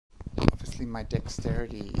Actually, my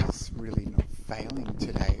dexterity is really not failing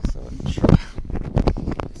today, so I'm not sure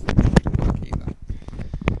it's not going to work either.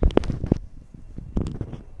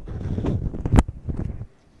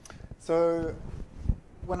 So,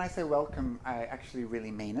 when I say welcome, I actually really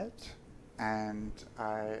mean it, and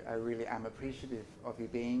I really am appreciative of you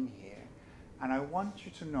being here. And I want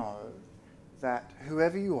you to know that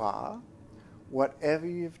whoever you are, whatever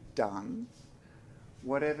you've done,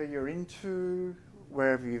 whatever you're into,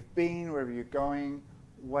 wherever you've been, wherever you're going,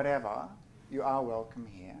 whatever, you are welcome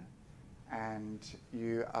here, and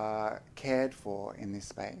you are cared for in this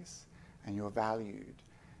space, and you're valued.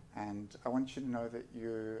 And I want you to know that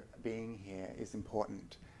you being here is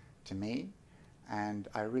important to me, and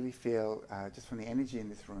I really feel, just from the energy in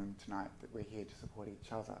this room tonight, that we're here to support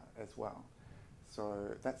each other as well.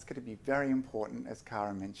 So that's going to be very important, as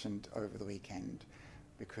Cara mentioned over the weekend,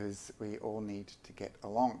 because we all need to get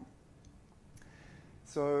along.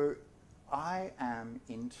 So I am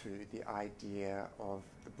into the idea of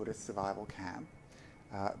the Buddhist Survival Camp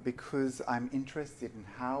because I'm interested in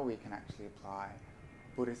how we can actually apply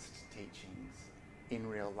Buddhist teachings in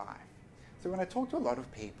real life. So when I talk to a lot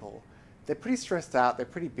of people, they're pretty stressed out, they're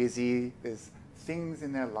pretty busy, there's things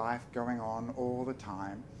in their life going on all the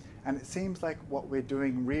time, and it seems like what we're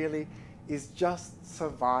doing really is just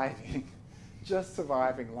surviving, just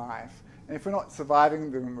surviving life. And if we're not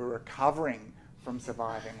surviving, then we're recovering from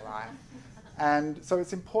surviving life. And so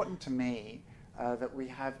it's important to me that we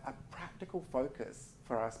have a practical focus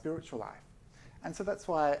for our spiritual life. And so that's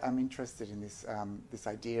why I'm interested in this, this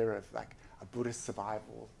idea of like a Buddhist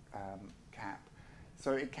survival camp.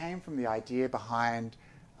 So it came from the idea behind,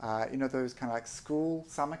 you know, those kind of like school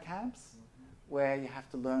summer camps where you have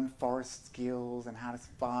to learn forest skills and how to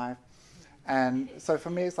survive. And so for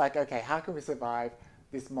me, it's like, okay, how can we survive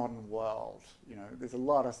this modern world? You know, there's a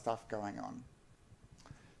lot of stuff going on.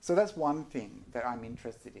 So that's one thing that I'm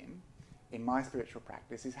interested in my spiritual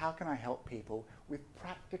practice, is how can I help people with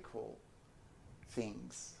practical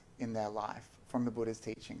things in their life from the Buddha's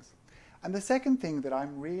teachings. And the second thing that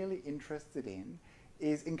I'm really interested in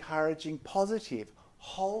is encouraging positive,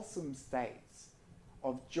 wholesome states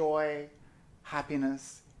of joy,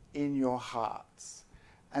 happiness in your hearts.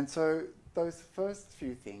 And so those first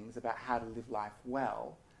few things about how to live life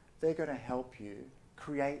well, they're going to help you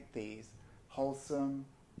create these wholesome,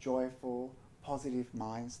 joyful, positive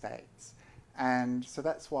mind states. And so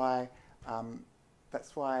that's why I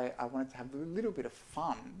wanted to have a little bit of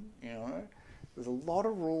fun, you know. There's a lot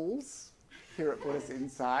of rules here at Buddhist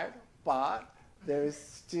Insight, but there is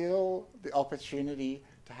still the opportunity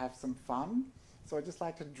to have some fun. So I'd just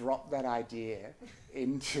like to drop that idea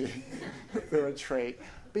into the retreat,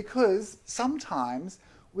 because sometimes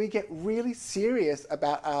we get really serious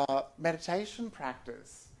about our meditation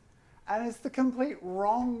practice. And it's the complete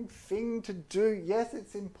wrong thing to do. Yes,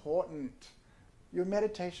 it's important. Your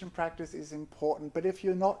meditation practice is important, but if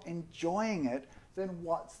you're not enjoying it, then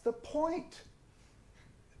what's the point?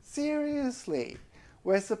 Seriously.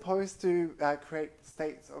 We're supposed to create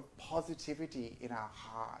states of positivity in our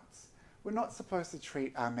hearts. We're not supposed to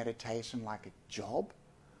treat our meditation like a job,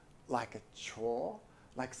 like a chore,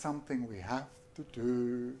 like something we have to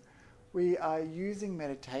do. We are using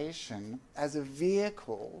meditation as a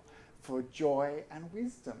vehicle for joy and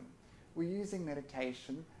wisdom. We're using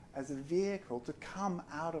meditation as a vehicle to come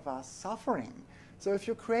out of our suffering. So if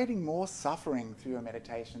you're creating more suffering through your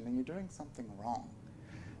meditation, then you're doing something wrong.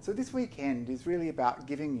 So this weekend is really about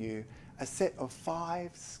giving you a set of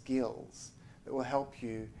 5 skills that will help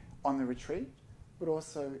you on the retreat, but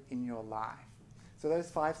also in your life. So those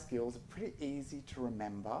 5 skills are pretty easy to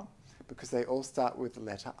remember because they all start with the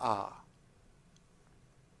letter R.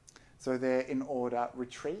 So they're in order: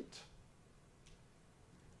 retreat,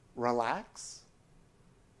 relax,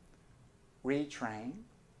 retrain,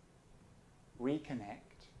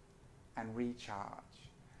 reconnect, and recharge.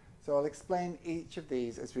 So I'll explain each of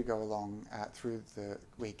these as we go along through the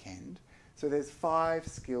weekend. So there's 5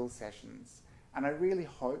 skill sessions, and I really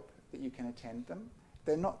hope that you can attend them.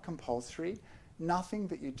 They're not compulsory. Nothing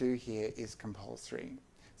that you do here is compulsory.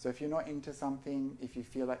 So if you're not into something, if you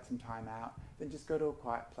feel like some time out, then just go to a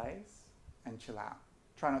quiet place and chill out.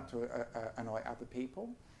 Try not to annoy other people.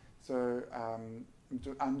 So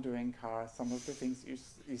I'm doing, Cara, some of the things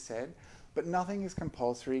you said, but nothing is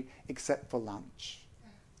compulsory except for lunch.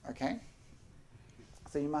 Okay?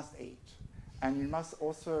 So you must eat. And you must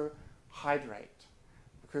also hydrate.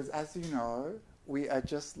 Because as you know, we are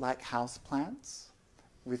just like houseplants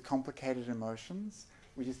with complicated emotions.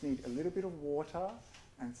 We just need a little bit of water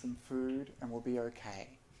and some food and we'll be okay.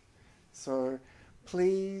 So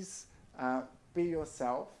please be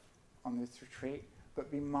yourself on this retreat, but but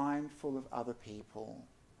be mindful of other people.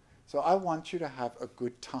 So I want you to have a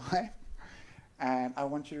good time, and I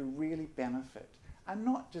want you to really benefit, and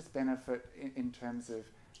not just benefit in terms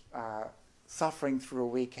of suffering through a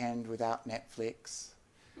weekend without Netflix,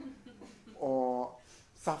 or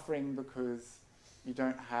suffering because you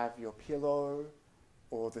don't have your pillow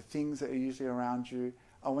or the things that are usually around you.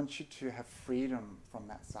 I want you to have freedom from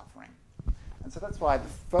that suffering. And so that's why the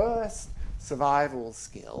first survival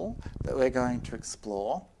skill that we're going to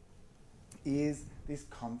explore is this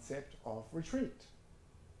concept of retreat.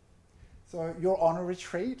 So you're on a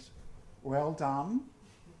retreat, well done.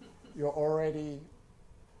 You're already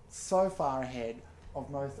so far ahead of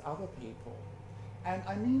most other people. And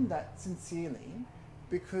I mean that sincerely,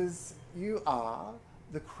 because you are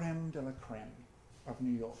the creme de la creme of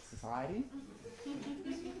New York society.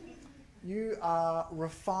 You are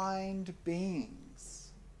refined beings.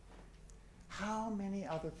 How many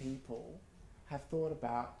other people have thought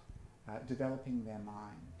about developing their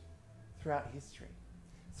mind throughout history?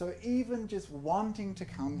 So even just wanting to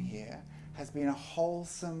come here has been a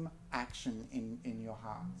wholesome action in your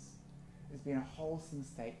hearts. It's been a wholesome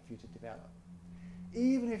state for you to develop.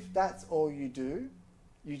 Even if that's all you do,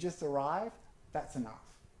 you just arrive, that's enough.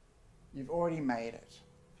 You've already made it.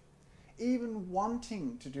 Even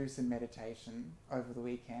wanting to do some meditation over the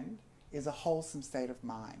weekend is a wholesome state of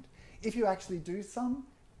mind. If you actually do some,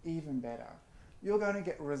 even better. You're going to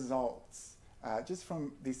get results just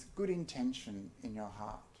from this good intention in your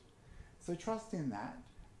heart. So trust in that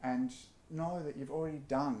and know that you've already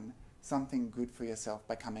done something good for yourself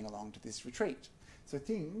by coming along to this retreat. So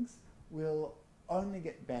things will only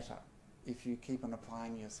get better if you keep on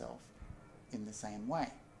applying yourself in the same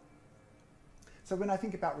way. So when I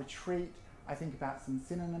think about retreat, I think about some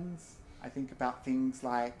synonyms. I think about things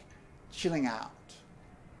like chilling out,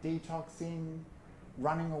 detoxing,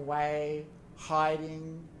 running away,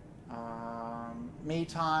 hiding, me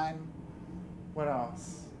time. What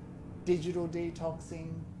else? Digital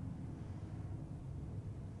detoxing.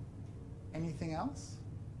 Anything else?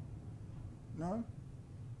 No?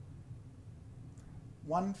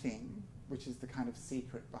 One thing, which is the kind of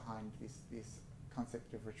secret behind this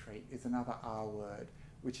concept of retreat, is another R word,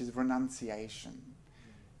 which is renunciation.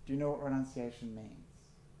 Do you know what renunciation means?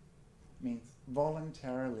 It means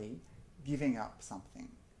voluntarily giving up something.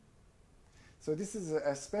 So this is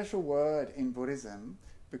a special word in Buddhism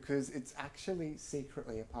because it's actually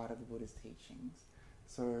secretly a part of the Buddhist teachings.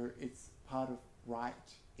 So it's part of right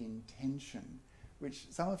intention, which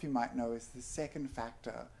some of you might know is the second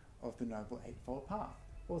factor of the Noble Eightfold Path,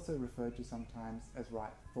 also referred to sometimes as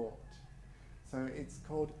right thought. So it's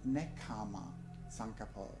called nekkhamma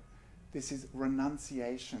sankappo. This is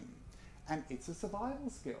renunciation, and it's a survival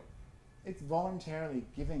skill. It's voluntarily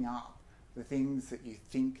giving up the things that you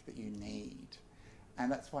think that you need, and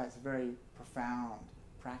that's why it's a very profound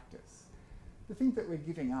practice. The thing that we're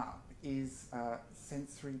giving up is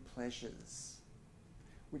sensory pleasures,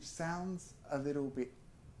 which sounds a little bit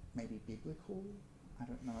maybe biblical. I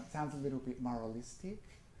don't know, it sounds a little bit moralistic.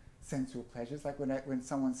 Sensual pleasures, like when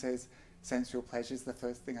someone says sensual pleasures, the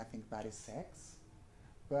first thing I think about is sex.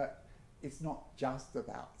 But it's not just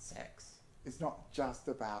about sex. It's not just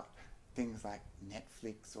about things like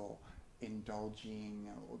Netflix or indulging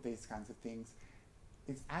or these kinds of things.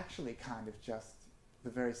 It's actually kind of just the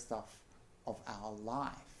very stuff of our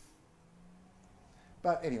life.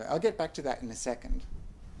 But anyway, I'll get back to that in a second.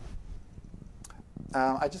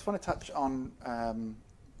 I just want to touch on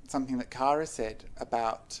something that Kara said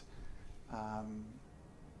about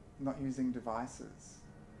not using devices.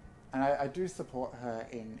 And I do support her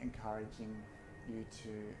in encouraging you to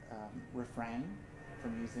refrain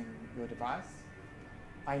from using your device.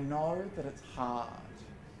 I know that it's hard.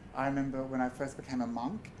 I remember when I first became a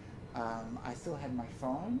monk, I still had my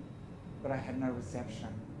phone, but I had no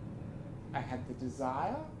reception. I had the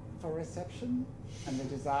desire for reception and the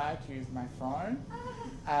desire to use my phone,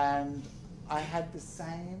 and I had the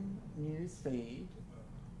same news feed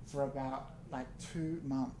for about like 2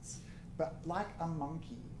 months. But like a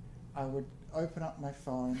monkey, I would open up my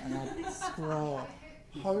phone and I'd scroll,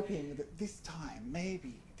 hoping that this time,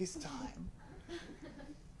 maybe this time.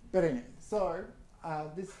 But anyway, so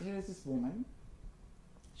here's this woman.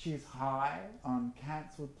 She's high on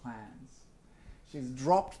cancelled plans. She's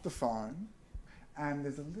dropped the phone, and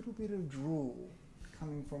there's a little bit of drool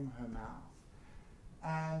coming from her mouth.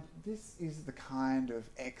 And this is the kind of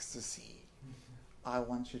ecstasy I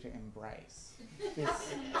want you to embrace.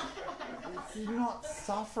 This is not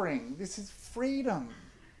suffering. This is freedom.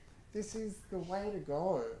 This is the way to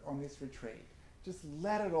go on this retreat. Just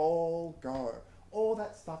let it all go. all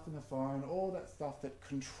that stuff in the phone, all that stuff that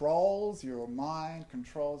controls your mind,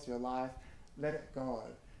 controls your life, let it go.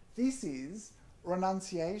 This is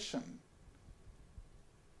renunciation.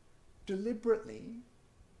 Deliberately,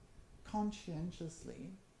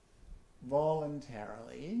 conscientiously,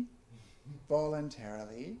 voluntarily,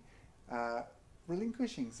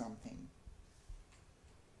 relinquishing something.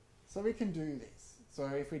 So we can do this. So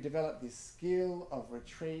if we develop this skill of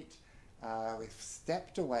retreat, we've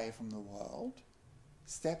stepped away from the world,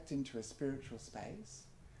 stepped into a spiritual space,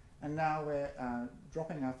 and now we're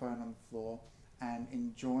dropping our phone on the floor and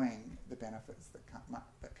enjoying the benefits that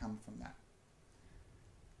come from that.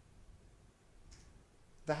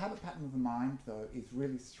 The habit pattern of the mind, though, is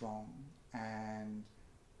really strong, and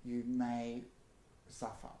you may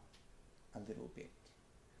suffer a little bit.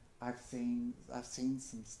 I've seen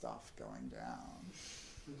some stuff going down,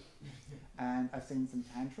 and I've seen some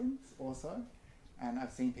tantrums also, and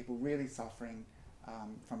I've seen people really suffering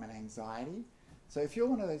from an anxiety. So if you're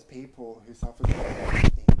one of those people who suffers from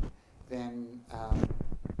anything, then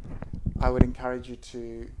I would encourage you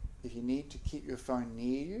to, if you need to, keep your phone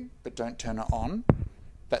near you, but don't turn it on.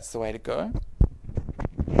 That's the way to go,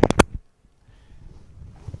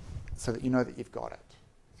 so that you know that you've got it,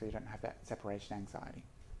 so you don't have that separation anxiety.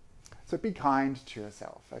 So be kind to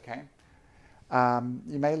yourself, okay?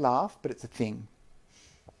 You may laugh, but it's a thing.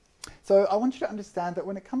 So I want you to understand that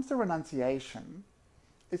when it comes to renunciation,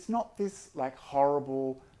 it's not this like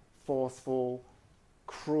horrible, forceful,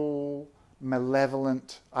 cruel,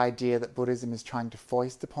 malevolent idea that Buddhism is trying to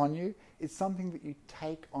foist upon you. It's something that you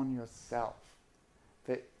take on yourself.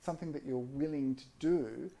 That something that you're willing to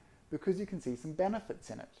do because you can see some benefits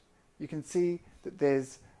in it. You can see that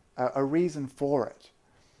there's a reason for it.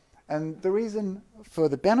 And the reason for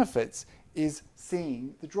the benefits is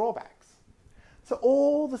seeing the drawbacks. So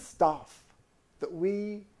all the stuff that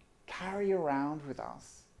we carry around with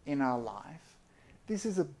us in our life, this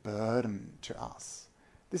is a burden to us.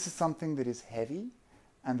 This is something that is heavy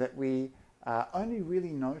and that we only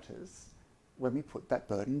really notice when we put that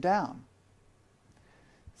burden down.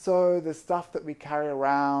 So the stuff that we carry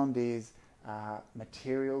around is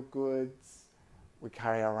material goods, we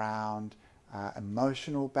carry around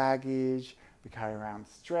emotional baggage, we carry around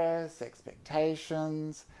stress,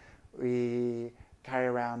 expectations, we carry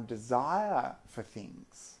around desire for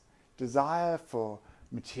things, desire for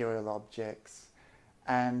material objects.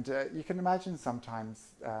 And you can imagine sometimes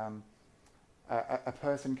a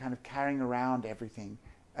person kind of carrying around everything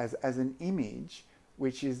as an image,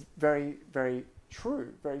 which is very, very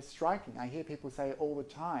true, very striking. I hear people say all the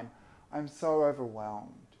time, I'm so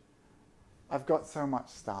overwhelmed. I've got so much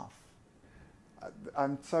stuff.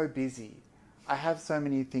 I'm so busy. I have so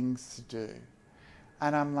many things to do.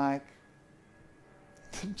 And I'm like,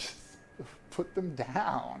 just put them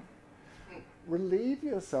down. Relieve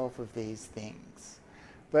yourself of these things.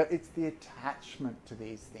 But it's the attachment to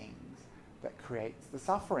these things that creates the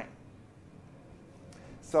suffering.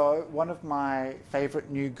 So one of my favorite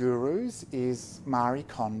new gurus is Marie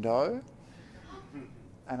Kondo.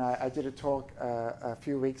 And I did a talk a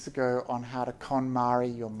few weeks ago on how to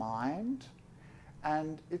KonMari your mind.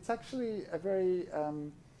 And it's actually a very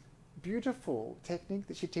beautiful technique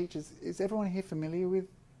that she teaches. Is everyone here familiar with?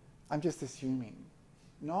 I'm just assuming.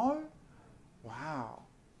 No? Wow.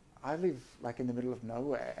 I live like in the middle of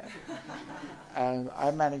nowhere. And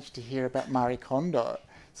I managed to hear about Marie Kondo.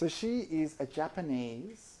 So she is a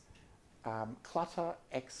Japanese clutter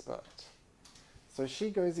expert. So she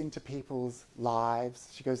goes into people's lives,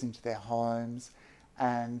 she goes into their homes,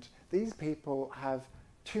 and these people have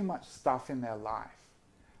too much stuff in their life.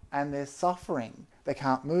 And they're suffering. They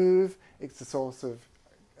can't move. It's a source of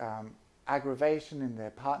aggravation in their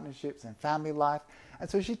partnerships and family life. And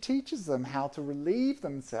so she teaches them how to relieve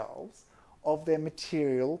themselves of their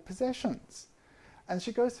material possessions. And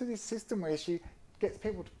she goes through this system where she gets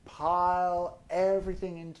people to pile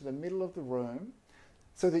everything into the middle of the room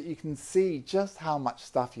so that you can see just how much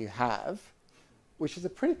stuff you have, which is a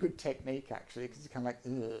pretty good technique actually, because you're kind of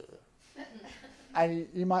like, ugh. And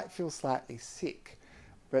you might feel slightly sick.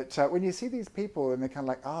 But when you see these people and they're kind of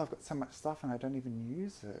like, oh, I've got so much stuff and I don't even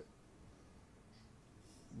use it.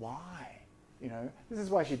 Why? You know, this is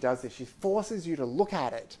why she does this. She forces you to look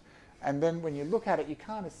at it. And then when you look at it, you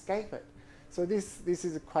can't escape it. So this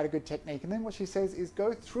is quite a good technique. And then what she says is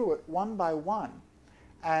go through it one by one.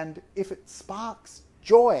 And if it sparks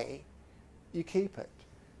joy, you keep it.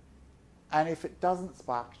 And if it doesn't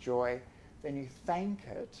spark joy, then you thank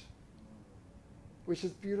it, which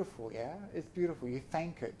is beautiful, yeah? It's beautiful. You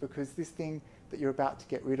thank it because this thing that you're about to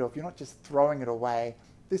get rid of, you're not just throwing it away.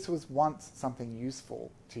 This was once something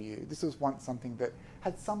useful to you. This was once something that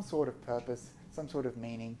had some sort of purpose some sort of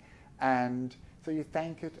meaning. And so you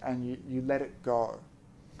thank it and you let it go.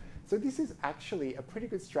 So this is actually a pretty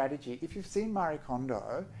good strategy. If you've seen Marie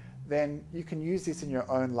Kondo, then you can use this in your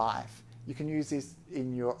own life. You can use this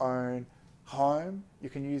in your own home. You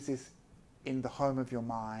can use this in the home of your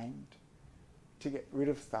mind to get rid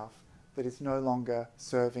of stuff that is no longer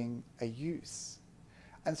serving a use.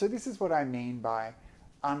 And so this is what I mean by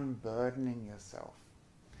unburdening yourself.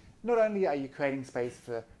 Not only are you creating space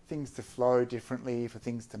for things to flow differently, for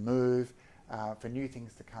things to move, for new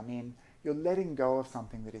things to come in, you're letting go of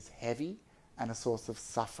something that is heavy and a source of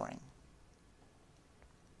suffering.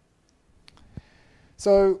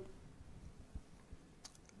 So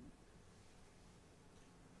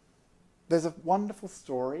there's a wonderful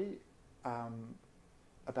story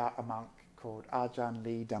about a monk called Ajahn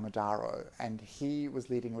Lee Damodaro, and he was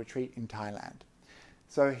leading a retreat in Thailand.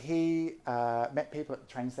 So he met people at the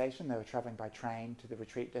train station. They were traveling by train to the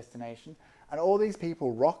retreat destination, and all these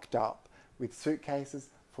people rocked up with suitcases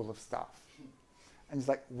full of stuff. And he's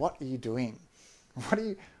like, what are you doing? What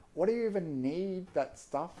do you even need that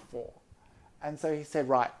stuff for? And so he said,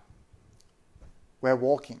 right, we're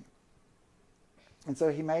walking. And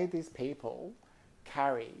so he made these people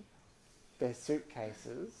carry their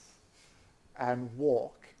suitcases and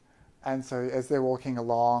walk. And so as they're walking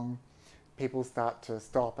along, people start to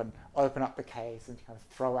stop and open up the case and kind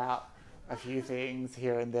of throw out a few things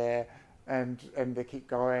here and there, and they keep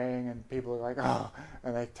going, and people are like, oh,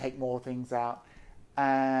 and they take more things out.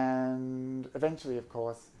 And eventually, of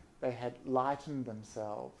course, they had lightened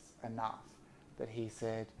themselves enough that he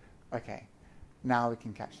said, okay, now we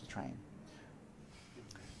can catch the train.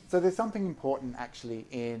 So there's something important actually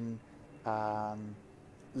in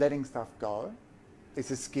letting stuff go.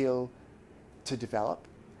 It's a skill to develop,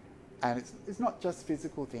 and it's not just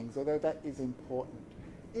physical things, although that is important.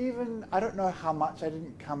 Even, I don't know how much, I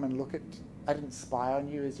didn't spy on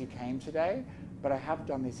you as you came today, but I have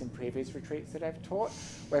done this in previous retreats that I've taught,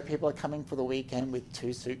 where people are coming for the weekend with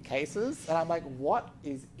 2 suitcases, and I'm like, what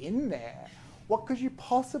is in there? What could you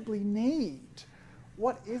possibly need?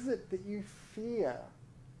 What is it that you fear?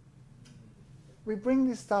 We bring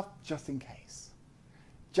this stuff just in case.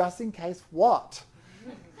 Just in case what?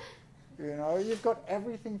 You know, you've got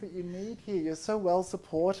everything that you need here. You're so well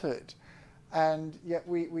supported. And yet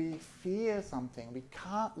we fear something. We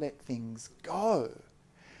can't let things go.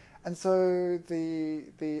 And so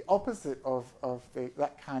the opposite of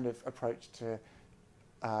that kind of approach to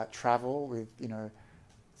travel with, you know,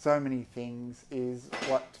 so many things is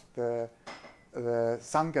what the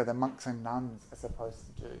Sangha, the monks and nuns, are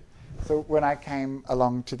supposed to do. So when I came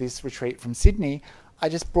along to this retreat from Sydney, I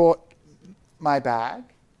just brought my bag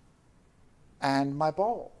and my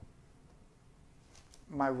bowl,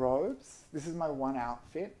 my robes. This is my one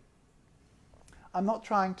outfit. I'm not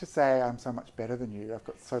trying to say I'm so much better than you. I've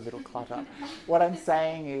got so little clutter. What I'm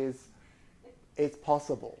saying is it's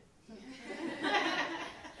possible.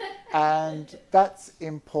 And that's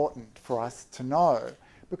important for us to know,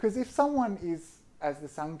 because if someone is, as the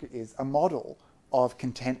Sangha is, a model of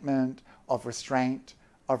contentment, of restraint,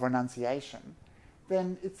 of renunciation,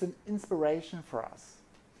 then it's an inspiration for us.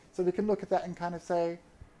 So we can look at that and kind of say,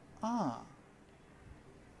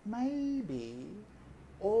 maybe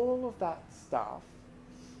all of that stuff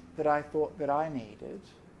that I thought that I needed,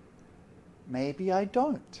 maybe I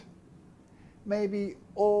don't. Maybe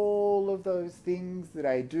all of those things that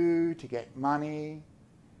I do to get money,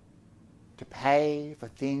 to pay for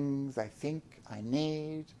things I think I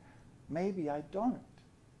need, maybe I don't.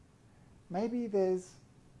 Maybe there's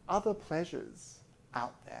other pleasures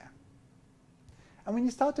out there. And when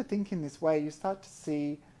you start to think in this way, you start to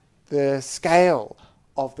see the scale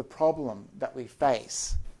of the problem that we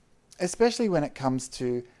face, especially when it comes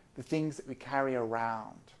to the things that we carry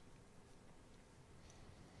around.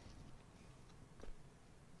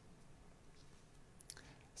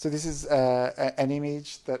 So this is an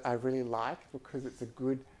image that I really like because it's a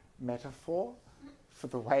good metaphor for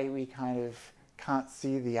the way we kind of can't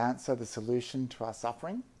see the answer, the solution to our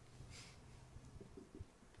suffering.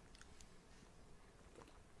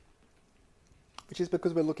 Which is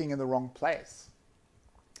because we're looking in the wrong place.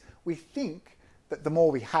 We think that the more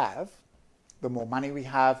we have, the more money we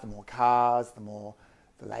have, the more cars, the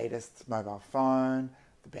latest mobile phone,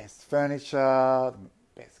 the best furniture, the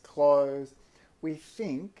best clothes, we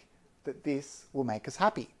think that this will make us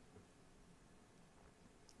happy.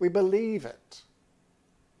 We believe it.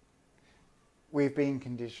 We've been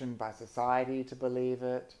conditioned by society to believe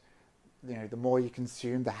it. You know, the more you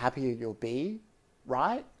consume, the happier you'll be,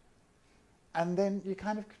 right? And then you're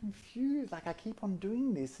kind of confused, like I keep on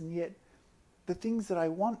doing this, and yet the things that I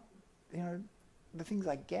want, you know, the things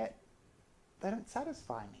I get, they don't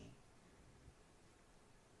satisfy me.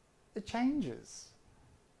 It changes.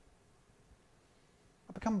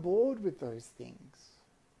 I become bored with those things.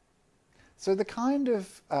 So the kind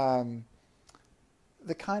of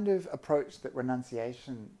approach that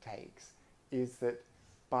renunciation takes is that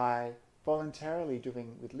by voluntarily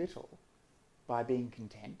doing with little, by being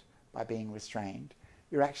content, by being restrained,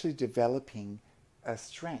 you're actually developing a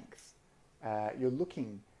strength. You're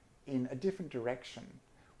looking in a different direction.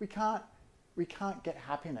 We can't get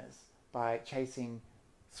happiness by chasing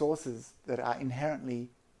sources that are inherently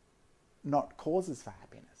not causes for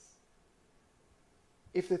happiness.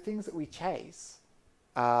 If the things that we chase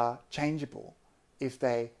are changeable, if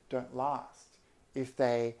they don't last, if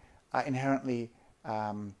they are inherently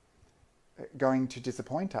going to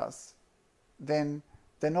disappoint us, then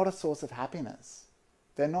they're not a source of happiness.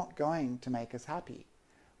 They're not going to make us happy.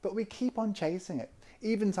 But we keep on chasing it.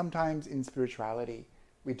 Even sometimes in spirituality,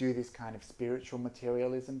 we do this kind of spiritual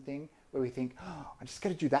materialism thing where we think, oh, I'm just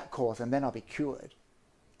going to do that course and then I'll be cured.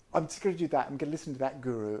 I'm just going to do that. I'm going to listen to that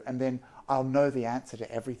guru and then I'll know the answer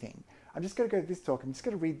to everything. I'm just going to go to this talk. I'm just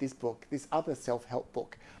going to read this book, this other self-help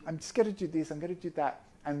book. I'm just going to do this. I'm going to do that.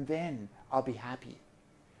 And then I'll be happy.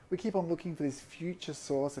 We keep on looking for this future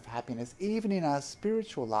source of happiness, even in our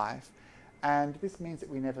spiritual life. And this means that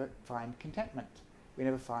we never find contentment. We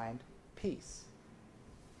never find peace.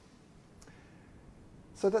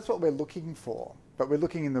 So that's what we're looking for, but we're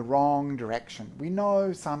looking in the wrong direction. We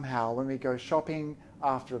know somehow when we go shopping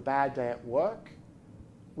after a bad day at work,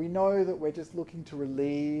 we know that we're just looking to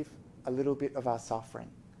relieve a little bit of our suffering.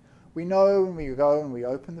 We know when we go and we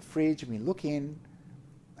open the fridge and we look in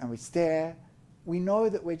and we stare, we know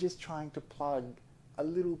that we're just trying to plug a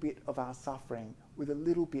little bit of our suffering with a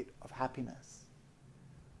little bit of happiness.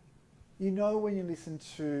 You know when you listen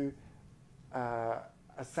to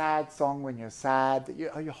a sad song when you're sad, that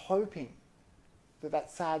you're hoping that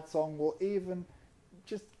that sad song will even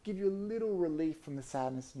just give you a little relief from the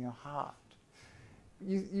sadness in your heart.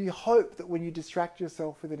 You hope that when you distract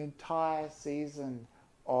yourself with an entire season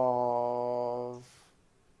of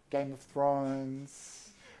Game of Thrones,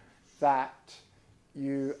 that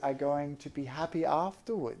you are going to be happy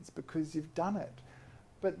afterwards because you've done it.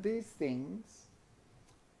 But these things,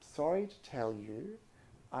 sorry to tell you,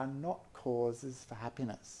 are not causes for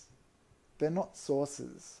happiness. They're not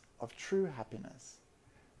sources of true happiness.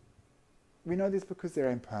 We know this because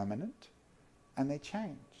they're impermanent and they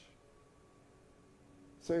change.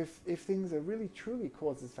 So if things are really truly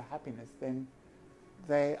causes for happiness, then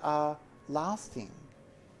they are lasting.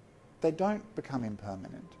 They don't become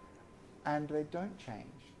impermanent and they don't change.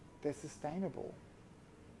 They're sustainable.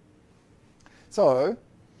 So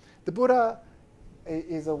the Buddha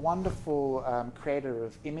is a wonderful creator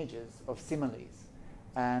of images, of similes.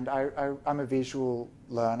 And I'm a visual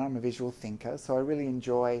learner, I'm a visual thinker, so I really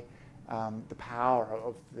enjoy the power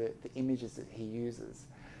of the images that he uses.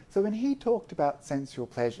 So when he talked about sensual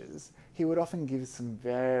pleasures, he would often give some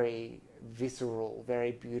very visceral,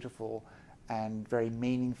 very beautiful, and very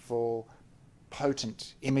meaningful,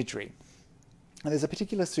 potent imagery. And there's a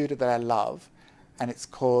particular sutta that I love, and it's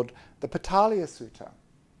called the Patalaya Sutta.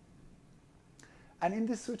 And in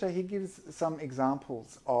this sutta, he gives some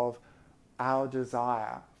examples of our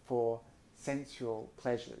desire for sensual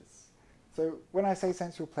pleasures. So when I say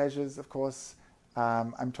sensual pleasures, of course,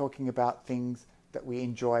 I'm talking about things that we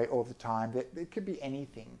enjoy all the time. It could be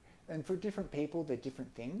anything. And for different people, they're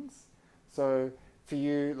different things. So for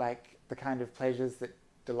you, like the kind of pleasures that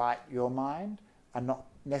delight your mind are not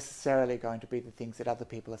necessarily going to be the things that other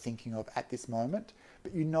people are thinking of at this moment.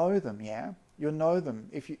 But you know them, yeah? You'll know them.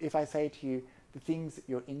 If I say to you, the things that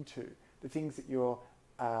you're into, the things that you're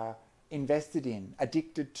invested in,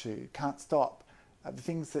 addicted to, can't stop, the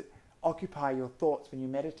things that occupy your thoughts when you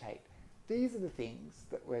meditate. These are the things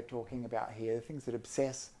that we're talking about here, the things that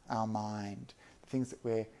obsess our mind, the things that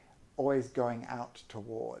we're always going out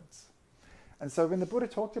towards. And so when the Buddha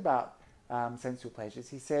talked about sensual pleasures,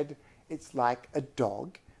 he said it's like a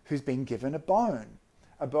dog who's been given a bone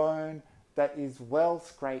that is well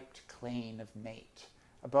scraped clean of meat,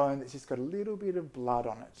 a bone that's just got a little bit of blood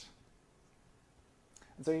on it.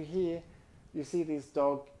 And so here you see this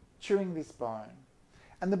dog chewing this bone.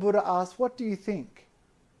 And the Buddha asks, what do you think?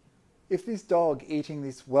 If this dog eating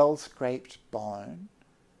this well-scraped bone,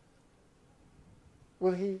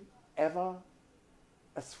 will he ever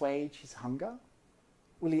assuage his hunger?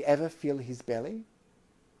 Will he ever fill his belly?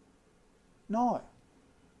 No.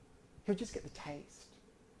 He'll just get the taste,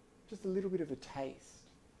 just a little bit of a taste,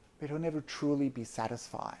 but he'll never truly be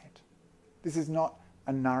satisfied. This is not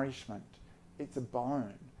a nourishment, it's a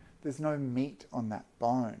bone. There's no meat on that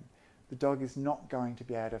bone. The dog is not going to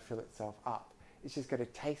be able to fill itself up. It's just going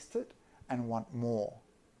to taste it and want more.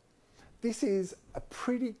 This is a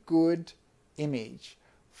pretty good image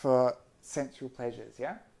for sensual pleasures,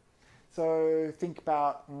 yeah? So think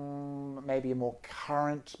about maybe a more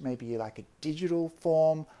current, maybe like a digital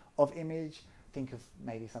form of image. Think of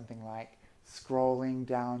maybe something like scrolling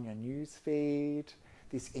down your news feed,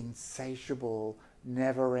 this insatiable,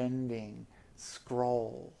 never-ending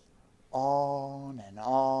scroll, on and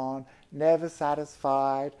on, never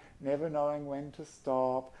satisfied, never knowing when to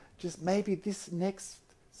stop. Just maybe this next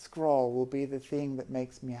scroll will be the thing that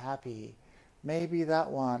makes me happy. Maybe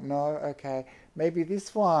that one. No, okay. Maybe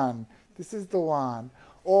this one. This is the one.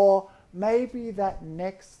 Or maybe that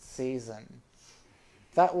next season.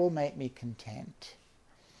 That will make me content.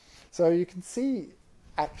 So you can see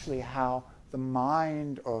actually how the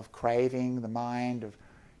mind of craving, the mind of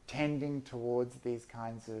tending towards these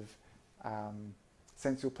kinds of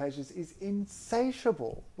sensual pleasures is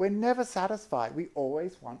insatiable. We're never satisfied. We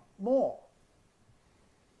always want more.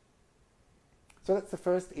 So that's the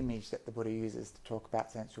first image that the Buddha uses to talk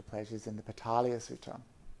about sensual pleasures in the Patalaya Sutta.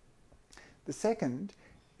 The second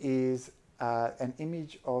is an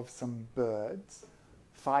image of some birds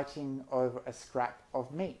fighting over a scrap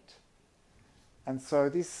of meat. And so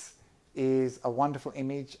this is a wonderful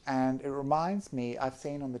image, and it reminds me, I've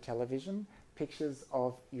seen on the television pictures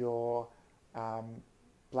of your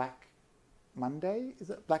Black Monday, is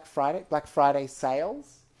it Black Friday? Black Friday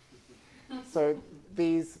sales. So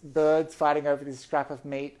these birds fighting over this scrap of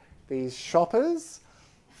meat, these shoppers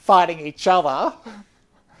fighting each other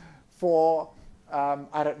for,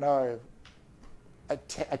 I don't know, a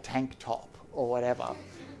tank top or whatever.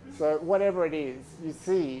 So whatever it is, you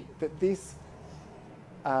see that these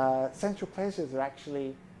sensual pleasures are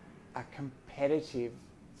actually a competitive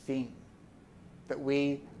thing, that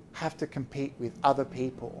we have to compete with other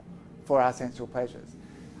people for our sensual pleasures.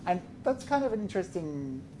 And that's kind of an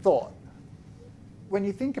interesting thought. When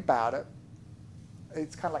you think about it,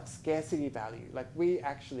 it's kind of like scarcity value. Like we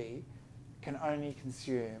actually can only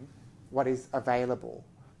consume what is available.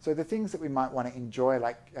 So the things that we might want to enjoy,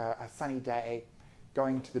 like a sunny day,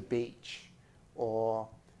 going to the beach, or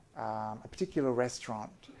a particular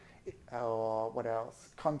restaurant, or what else,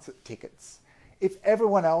 concert tickets. If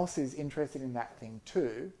everyone else is interested in that thing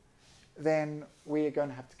too, then we are going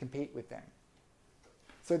to have to compete with them.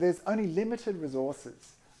 So there's only limited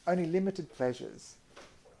resources, only limited pleasures,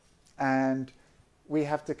 and we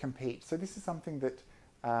have to compete. So this is something that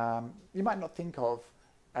you might not think of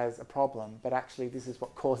as a problem, but actually this is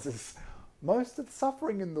what causes most of the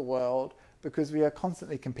suffering in the world, because we are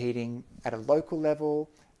constantly competing at a local level,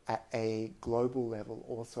 at a global level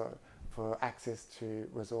also, for access to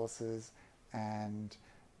resources and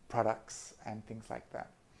products and things like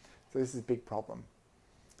that. So this is a big problem.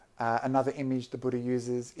 Another image the Buddha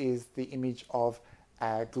uses is the image of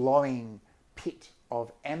a glowing pit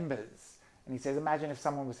of embers. And he says, imagine if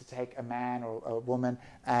someone was to take a man or a woman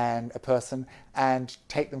and a person and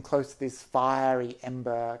take them close to this fiery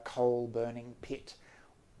ember, coal-burning pit.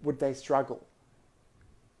 Would they struggle?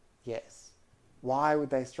 Yes. Why would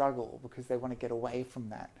they struggle? Because they want to get away from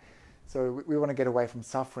that. So we want to get away from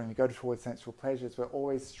suffering. We go towards sensual pleasures. We're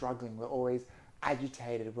always struggling. We're always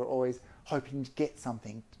agitated. We're always hoping to get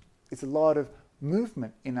something. It's a lot of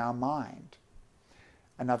movement in our mind.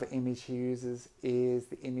 Another image he uses is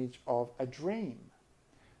the image of a dream.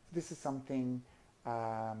 This is something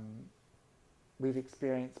we've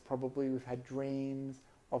experienced probably. We've had dreams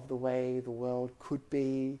of the way the world could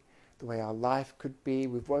be, the way our life could be.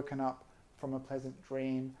 We've woken up from a pleasant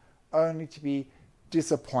dream only to be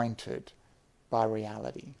disappointed by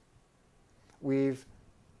reality. We've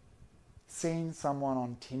seen someone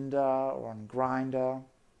on Tinder or on Grindr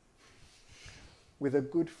with a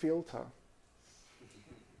good filter,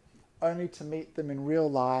 only to meet them in real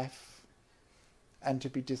life and to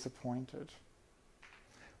be disappointed.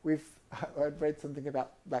 I'd read something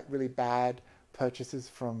about like really bad purchases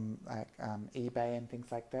from like eBay and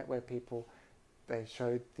things like that, where people, they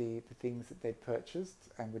showed the things that they'd purchased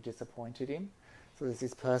and were disappointed in. So there's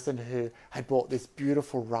this person who had bought this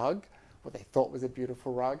beautiful rug, what they thought was a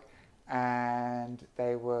beautiful rug, and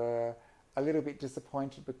they were a little bit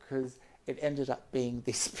disappointed because it ended up being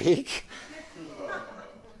this big.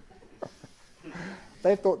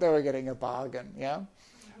 They thought they were getting a bargain, yeah?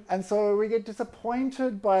 And so we get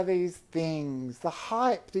disappointed by these things, the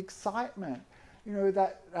hype, the excitement. You know,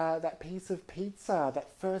 that piece of pizza,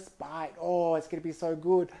 that first bite, oh, it's going to be so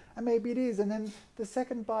good. And maybe it is. And then the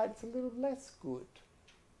second bite, it's a little less good.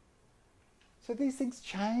 So these things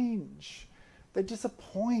change. They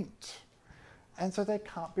disappoint. And so they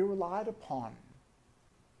can't be relied upon.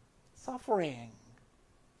 Suffering.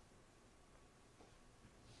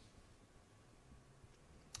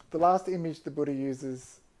 the last image the Buddha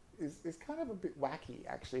uses is kind of a bit wacky,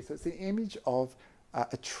 actually. So it's the image of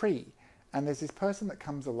a tree, and there's this person that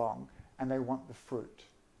comes along, and they want the fruit.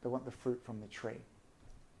 They want the fruit from the tree.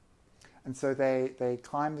 And so they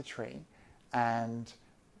climb the tree, and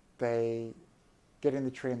they get in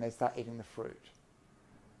the tree, and they start eating the fruit.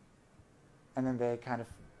 And then they kind of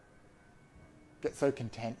get so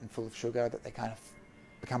content and full of sugar that they kind of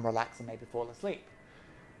become relaxed and maybe fall asleep.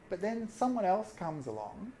 But then someone else comes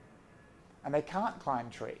along, and they can't climb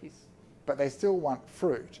trees, but they still want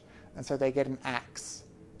fruit. And so they get an axe,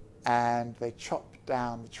 and they chop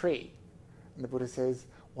down the tree. And the Buddha says,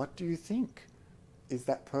 what do you think? Is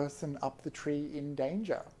that person up the tree in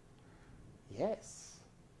danger? Yes,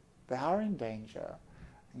 they are in danger.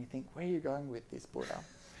 And you think, where are you going with this, Buddha?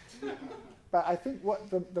 But I think what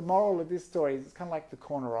the moral of this story is, it's kind of like the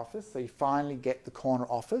corner office. So you finally get the corner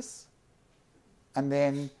office, and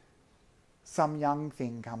then some young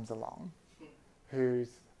thing comes along who's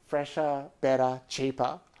fresher, better,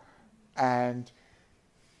 cheaper, and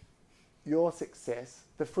your success,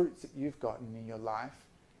 the fruits that you've gotten in your life,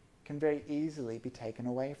 can very easily be taken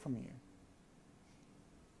away from you.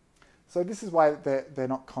 So this is why they're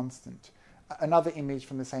not constant. Another image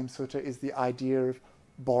from the same sutta is the idea of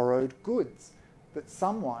borrowed goods, that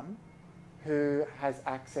someone who has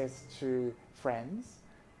access to friends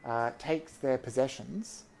takes their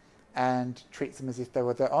possessions and treats them as if they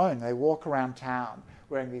were their own. They walk around town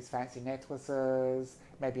wearing these fancy necklaces,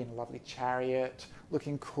 maybe in a lovely chariot,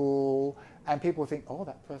 looking cool, and people think, oh,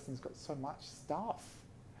 that person's got so much stuff.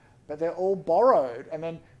 But they're all borrowed, and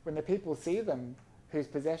then when the people see them whose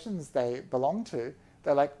possessions they belong to,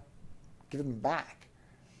 they're like, give them back.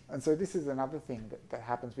 And so this is another thing that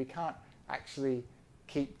happens. We can't actually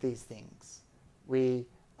keep these things. We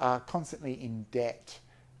are constantly in debt.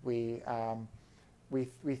 We've got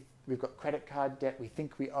credit card debt. We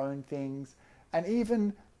think we own things. And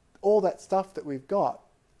even all that stuff that we've got,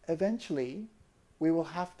 eventually we will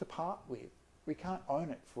have to part with. We can't own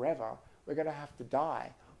it forever. We're going to have to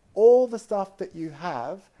die. All the stuff that you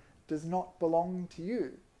have does not belong to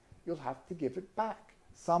you. You'll have to give it back.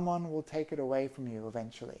 Someone will take it away from you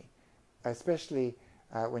eventually, especially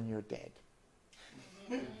when you're dead.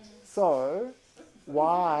 So,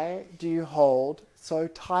 why do you hold so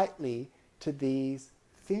tightly to these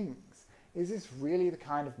things? Is this really the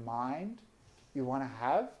kind of mind you want to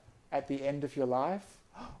have at the end of your life?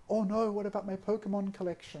 Oh no, what about my Pokemon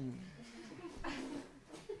collection?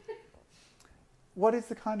 What is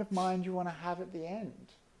the kind of mind you want to have at the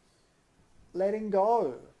end? Letting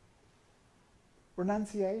go.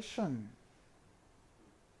 Renunciation.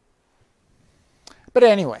 But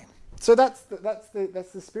anyway, so that's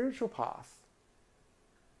the spiritual path.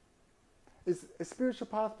 It's a spiritual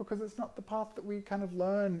path because it's not the path that we kind of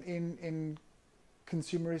learn in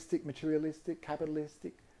consumeristic, materialistic,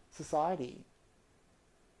 capitalistic society.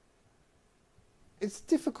 It's a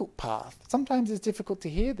difficult path. Sometimes it's difficult to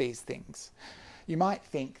hear these things. You might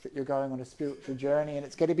think that you're going on a spiritual journey and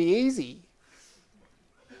it's going to be easy.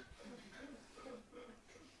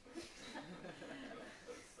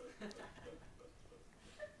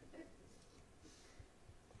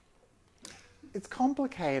 It's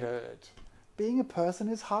complicated. Being a person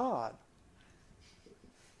is hard.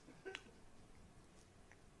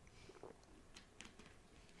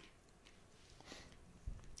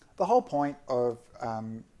 The whole point of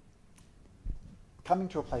coming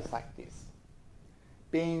to a place like this,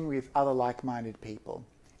 being with other like-minded people,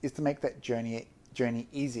 is to make that journey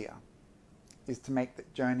easier, is to make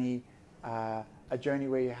that journey a journey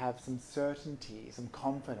where you have some certainty, some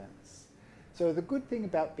confidence. So the good thing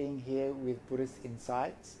about being here with Buddhist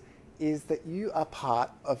Insights is that you are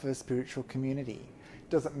part of a spiritual community. It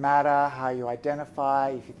doesn't matter how you identify,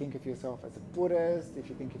 if you think of yourself as a Buddhist, if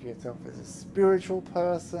you think of yourself as a spiritual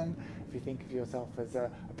person, if you think of yourself as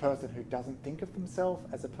a person who doesn't think of themselves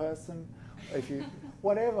as a person, if you,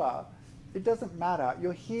 whatever, it doesn't matter.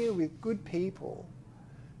 You're here with good people.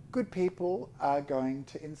 Good people are going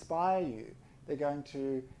to inspire you. They're going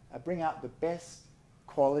to bring out the best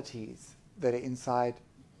qualities that are inside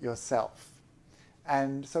yourself.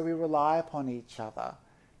 And so we rely upon each other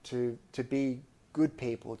to be good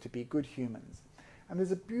people, to be good humans. And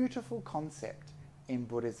there's a beautiful concept in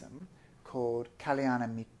Buddhism called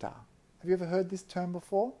Kalyana Mitta. Have you ever heard this term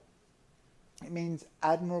before? It means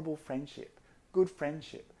admirable friendship, good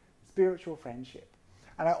friendship, spiritual friendship.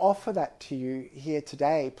 And I offer that to you here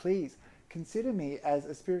today. Please consider me as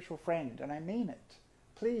a spiritual friend, and I mean it.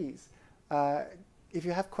 Please, if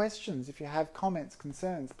you have questions, if you have comments,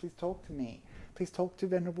 concerns, please talk to me. Please talk to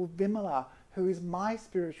Venerable Vimala, who is my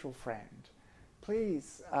spiritual friend.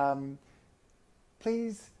 Please,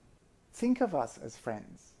 please think of us as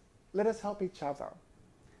friends. Let us help each other.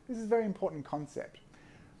 This is a very important concept.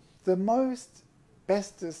 The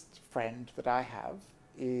bestest friend that I have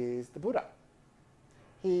is the Buddha.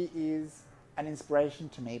 He is an inspiration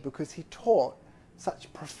to me because he taught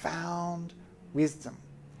such profound wisdom,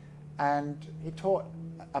 and he taught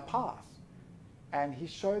a path, and he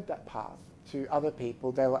showed that path to other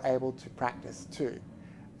people. They were able to practice too.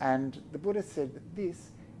 And the Buddha said that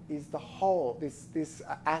this is the whole, this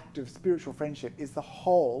act of spiritual friendship is the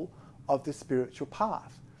whole of the spiritual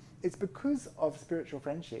path. It's because of spiritual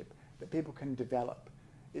friendship that people can develop.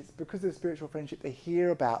 It's because of spiritual friendship they hear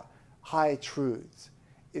about higher truths.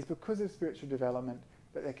 It's because of spiritual development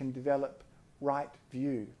that they can develop right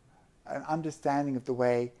view, an understanding of the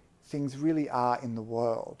way things really are in the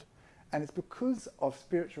world. And it's because of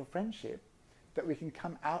spiritual friendship that we can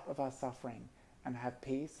come out of our suffering and have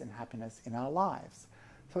peace and happiness in our lives.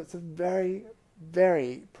 So it's a very,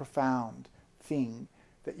 very profound thing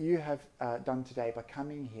that you have done today by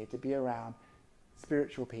coming here to be around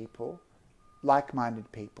spiritual people,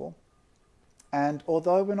 like-minded people. And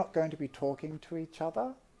although we're not going to be talking to each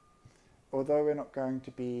other, although we're not going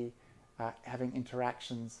to be having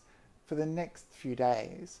interactions for the next few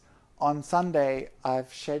days, on Sunday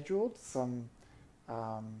I've scheduled some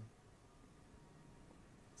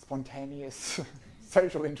spontaneous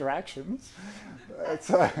social interactions.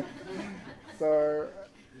 So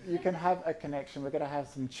you can have a connection. We're going to have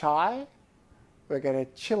some chai, we're going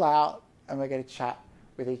to chill out, and we're going to chat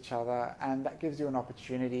with each other, and that gives you an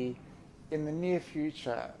opportunity in the near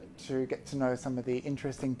future to get to know some of the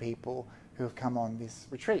interesting people who have come on this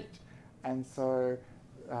retreat. And so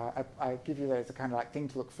I give you that as a kind of like thing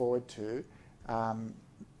to look forward to,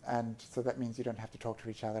 and so that means you don't have to talk to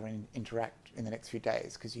each other and interact in the next few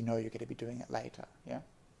days because you know you're going to be doing it later, yeah?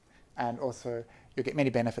 And also you'll get many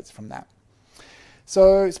benefits from that.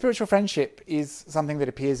 So spiritual friendship is something that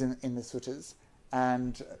appears in the suttas,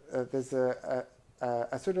 and there's a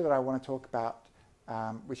sutta that I want to talk about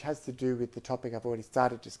which has to do with the topic I've already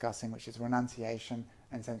started discussing, which is renunciation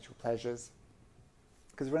and sensual pleasures.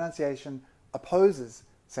 Because renunciation opposes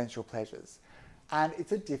sensual pleasures. And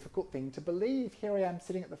it's a difficult thing to believe. Here I am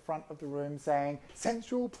sitting at the front of the room saying,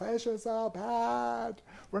 sensual pleasures are bad,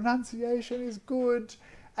 renunciation is good.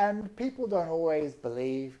 And people don't always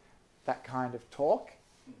believe that kind of talk.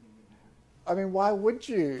 I mean, why would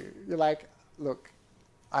you? You're like, look,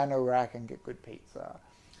 I know where I can get good pizza.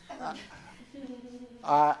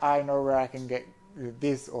 I know where I can get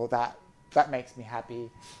this or that. That makes me happy.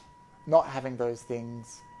 Not having those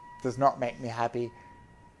things does not make me happy.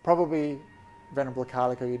 Probably, Venerable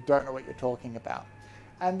Akaliko, you don't know what you're talking about.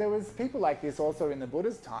 And there was people like this also in the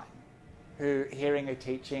Buddha's time, who hearing a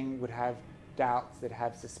teaching would have doubts, that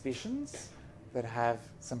have suspicions, that have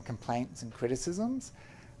some complaints and criticisms.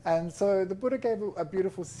 And so the Buddha gave a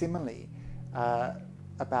beautiful simile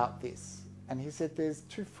about this. And he said there's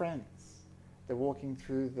two friends. They're walking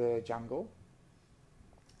through the jungle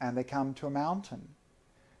and they come to a mountain.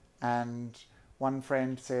 And one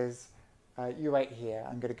friend says, you wait here,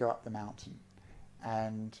 I'm going to go up the mountain.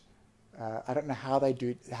 And I don't know how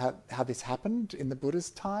how this happened in the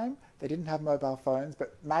Buddha's time. They didn't have mobile phones,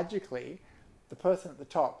 but magically the person at the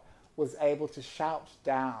top was able to shout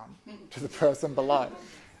down to the person below.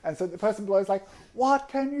 And so the person below is like, what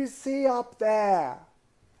can you see up there?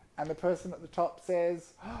 And the person at the top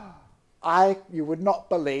says, you would not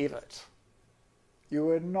believe it. You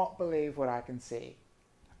would not believe what I can see.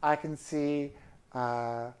 I can see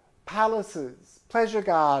palaces, pleasure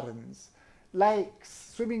gardens,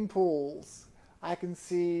 lakes, swimming pools. I can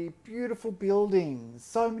see beautiful buildings,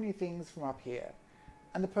 so many things from up here.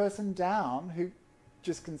 And the person down, who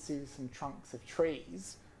just can see some trunks of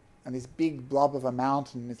trees and this big blob of a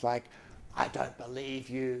mountain, is like, I don't believe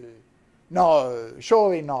you. No,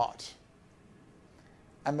 surely not.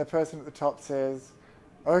 And the person at the top says,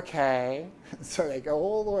 okay. So they go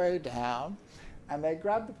all the way down and they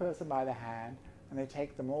grab the person by the hand and they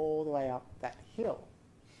take them all the way up that hill.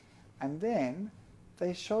 And then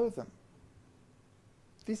they show them,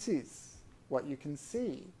 this is what you can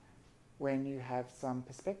see when you have some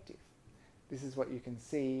perspective. This is what you can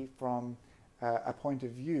see from a point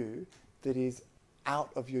of view that is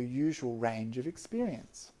out of your usual range of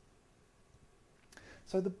experience.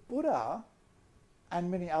 So the Buddha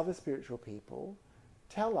and many other spiritual people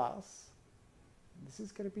tell us, this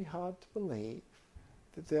is going to be hard to believe,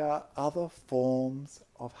 that there are other forms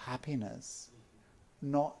of happiness,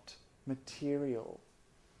 not material.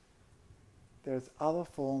 There's other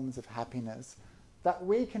forms of happiness that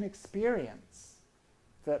we can experience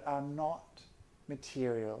that are not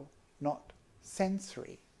material, not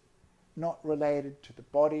sensory, not related to the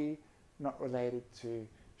body, not related to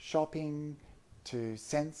shopping, to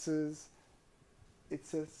senses.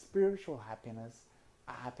 It's a spiritual happiness,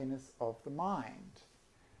 a happiness of the mind.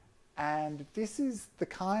 And this is the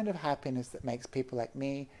kind of happiness that makes people like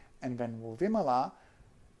me and Venerable Vimala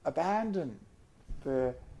abandon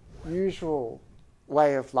the usual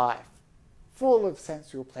way of life, full of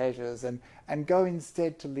sensual pleasures, and go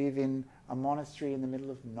instead to live in a monastery in the middle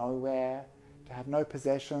of nowhere, to have no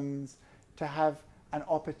possessions, to have an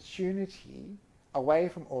opportunity away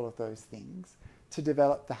from all of those things to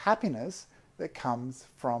develop the happiness that comes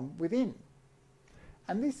from within.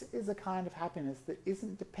 And this is a kind of happiness that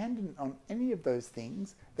isn't dependent on any of those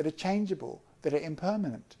things that are changeable, that are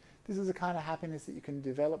impermanent. This is a kind of happiness that you can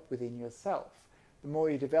develop within yourself. The more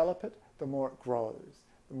you develop it, the more it grows.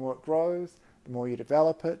 The more it grows, the more you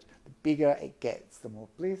develop it, the bigger it gets. The more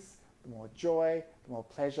bliss, the more joy, the more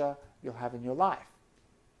pleasure you'll have in your life.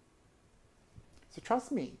 So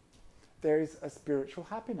trust me, there is a spiritual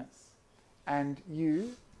happiness. And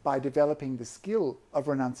you, by developing the skill of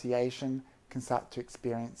renunciation, can start to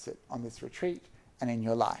experience it on this retreat and in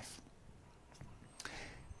your life.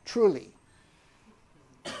 Truly.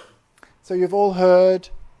 So you've all heard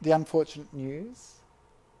the unfortunate news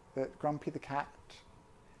that Grumpy the cat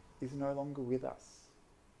is no longer with us,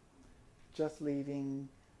 just leaving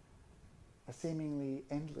a seemingly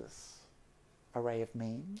endless array of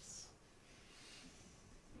memes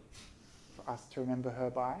for us to remember her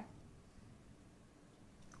by.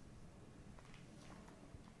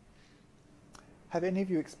 Have any of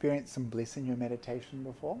you experienced some bliss in your meditation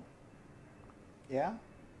before? Yeah?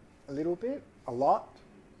 A little bit? A lot?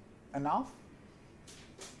 Enough?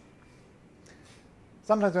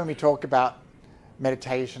 Sometimes when we talk about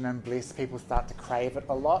meditation and bliss, people start to crave it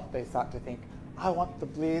a lot. They start to think, I want the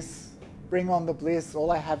bliss, bring on the bliss,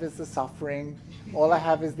 all I have is the suffering, all I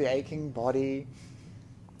have is the aching body.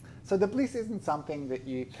 So the bliss isn't something that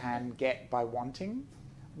you can get by wanting.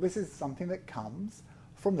 Bliss is something that comes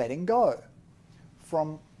from letting go,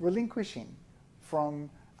 from relinquishing, from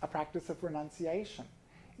a practice of renunciation.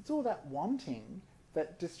 It's all that wanting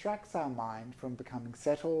that distracts our mind from becoming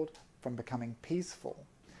settled, from becoming peaceful.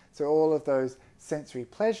 So all of those sensory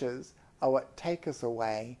pleasures are what take us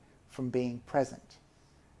away from being present.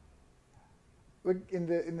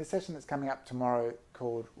 In the session that's coming up tomorrow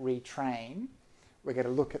called Retrain, we're going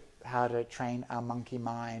to look at how to train our monkey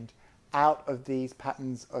mind out of these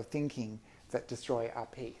patterns of thinking that destroy our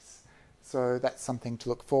peace. So that's something to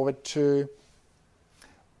look forward to.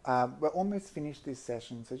 We're almost finished this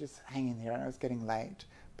session, so just hang in here. I know it's getting late,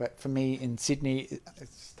 but for me in Sydney,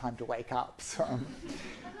 it's just time to wake up. So,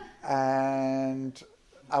 and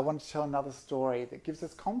I want to tell another story that gives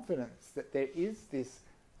us confidence that there is this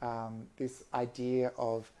idea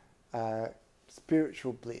of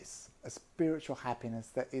spiritual bliss, a spiritual happiness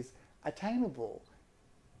that is attainable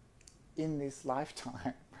in this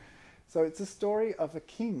lifetime. So it's a story of a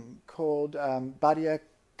king called Bhante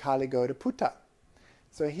Akaliko.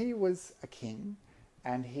 So he was a king,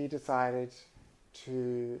 and he decided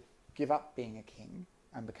to give up being a king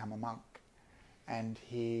and become a monk. And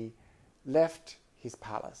he left his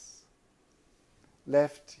palace,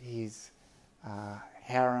 left his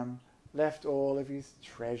harem, left all of his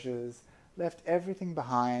treasures, left everything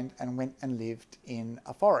behind, and went and lived in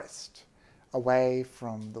a forest, away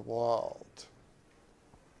from the world.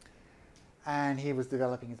 And he was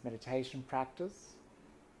developing his meditation practice,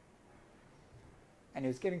 and he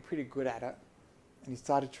was getting pretty good at it, and he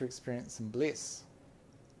started to experience some bliss.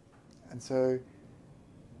 And so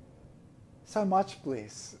much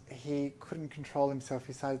bliss, he couldn't control himself.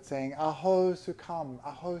 He started saying, Aho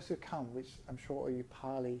Sukham, which I'm sure all you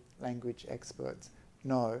Pali language experts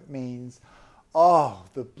know means, oh,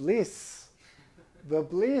 the bliss, the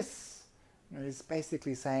bliss. You know, he's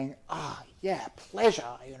basically saying, yeah,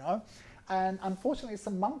 pleasure, you know. And unfortunately,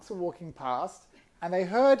 some monks were walking past, and they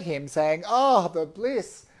heard him saying, oh, the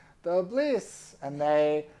bliss, the bliss. And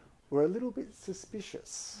they were a little bit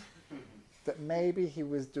suspicious that maybe he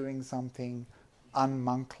was doing something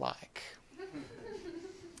un-monk-like.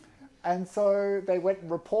 And so they went and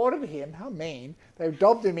reported him, how mean. They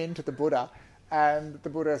dobbed him into the Buddha, and the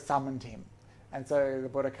Buddha summoned him. And so the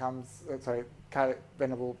Buddha comes,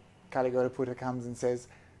 Venerable Akaliko comes and says,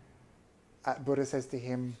 Buddha says to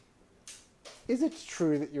him, is it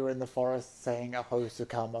true that you were in the forest saying, Aho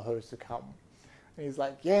Sukham, Aho Sukham? And he's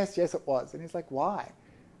like, yes, it was. And he's like, why?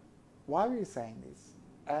 Why were you saying this?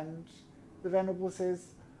 And the Venerable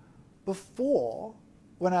says, before,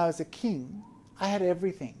 when I was a king, I had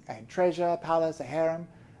everything. I had treasure, palace, a harem,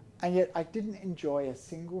 and yet I didn't enjoy a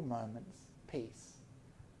single moment's peace.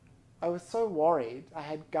 I was so worried. I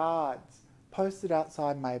had guards posted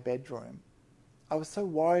outside my bedroom. I was so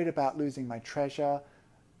worried about losing my treasure,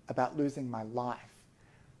 about losing my life.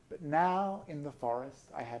 But now in the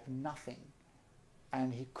forest, I have nothing.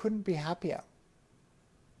 And he couldn't be happier.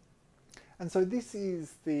 And so this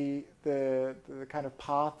is the kind of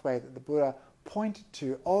pathway that the Buddha pointed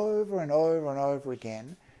to over and over and over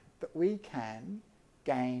again, that we can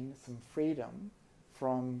gain some freedom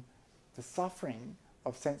from the suffering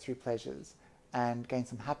of sensory pleasures and gain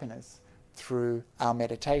some happiness through our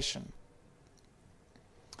meditation.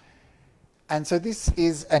 And so this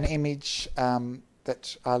is an image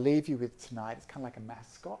that I'll leave you with tonight. It's kind of like a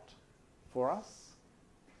mascot for us.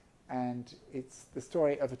 And it's the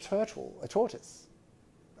story of a tortoise,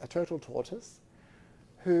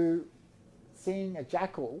 who, seeing a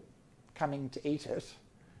jackal coming to eat it,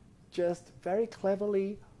 just very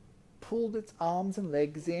cleverly pulled its arms and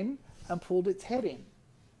legs in and pulled its head in.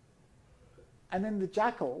 And then the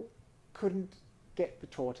jackal couldn't get the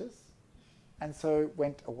tortoise and so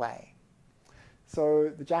went away.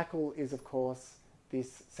 So the jackal is, of course,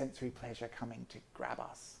 this sensory pleasure coming to grab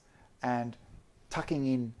us, and tucking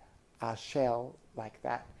in our shell like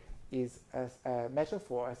that is a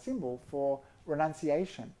metaphor, a symbol for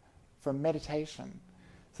renunciation, for meditation.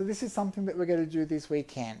 So this is something that we're going to do this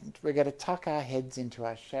weekend. We're going to tuck our heads into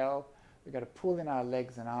our shell, we're going to pull in our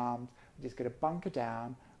legs and arms, we're just going to bunker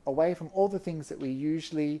down, away from all the things that we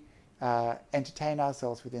usually entertain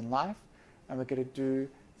ourselves with in life, and we're going to do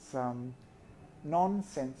some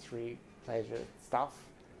non-sensory pleasure stuff.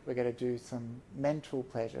 We're going to do some mental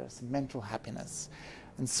pleasure, some mental happiness.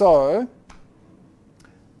 And so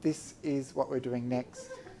this is what we're doing next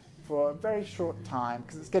for a very short time,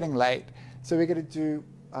 because it's getting late. So we're going to do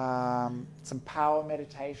some power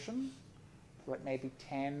meditation, like maybe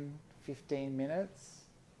 10, 15 minutes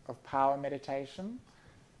of power meditation,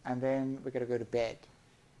 and then we're going to go to bed.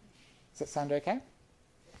 Does that sound okay?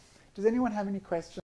 Does anyone have any questions?